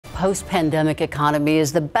post-pandemic economy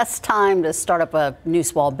is the best time to start up a new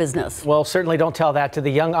small business. Well, certainly don't tell that to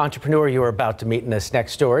the young entrepreneur you are about to meet in this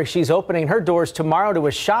next story. She's opening her doors tomorrow to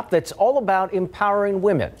a shop that's all about empowering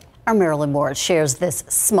women. Our Marilyn Moritz shares this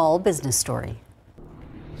small business story.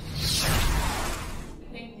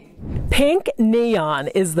 Pink neon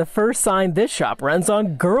is the first sign this shop runs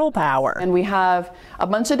on girl power. And we have a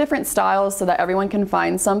bunch of different styles so that everyone can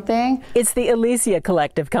find something. It's the Alicia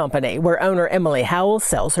Collective Company, where owner Emily Howell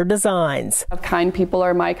sells her designs. Kind people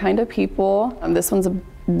are my kind of people. This one's a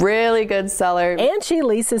really good seller. And she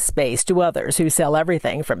leases space to others who sell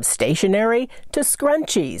everything from stationery to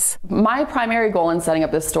scrunchies. My primary goal in setting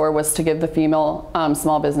up this store was to give the female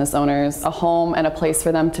small business owners a home and a place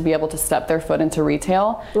for them to be able to step their foot into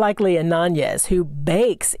retail. Like Leah Nanez, who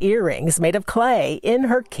bakes earrings made of clay in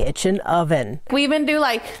her kitchen oven. We even do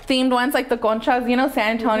like themed ones like the conchas, you know,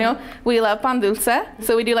 San Antonio. We love pan dulce,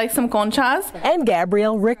 so we do like some conchas. And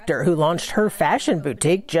Gabrielle Richter, who launched her fashion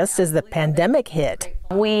boutique just as the pandemic hit.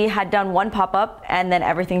 We had done one pop-up and then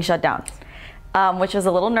everything shut down, which was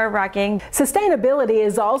a little nerve-wracking. Sustainability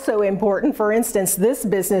is also important. For instance, this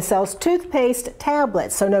business sells toothpaste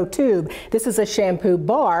tablets, so no tube. This is a shampoo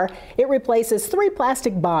bar. It replaces 3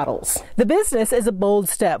 plastic bottles. The business is a bold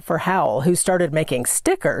step for Howell, who started making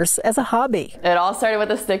stickers as a hobby. It all started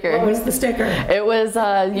with a sticker. What was the sticker? It was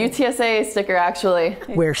a UTSA sticker, actually.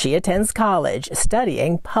 Where she attends college,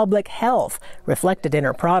 studying public health, reflected in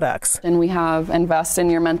her products. And we have invest in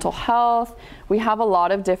your mental health. We have a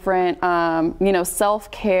lot of different,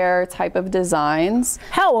 self-care type of designs.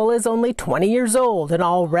 Howell is only 20 years old and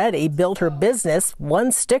already built her business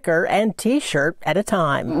one sticker and t-shirt at a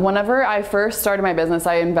time. Whenever I first started my business,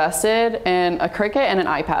 I invested in a Cricut and an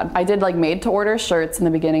iPad. I did like made-to-order shirts in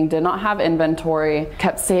the beginning, did not have inventory,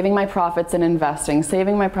 kept saving my profits and investing,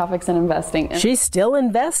 saving my profits and investing. She's still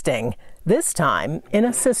investing, this time in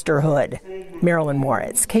a sisterhood. Marilyn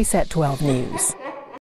Moritz, KSAT 12 News.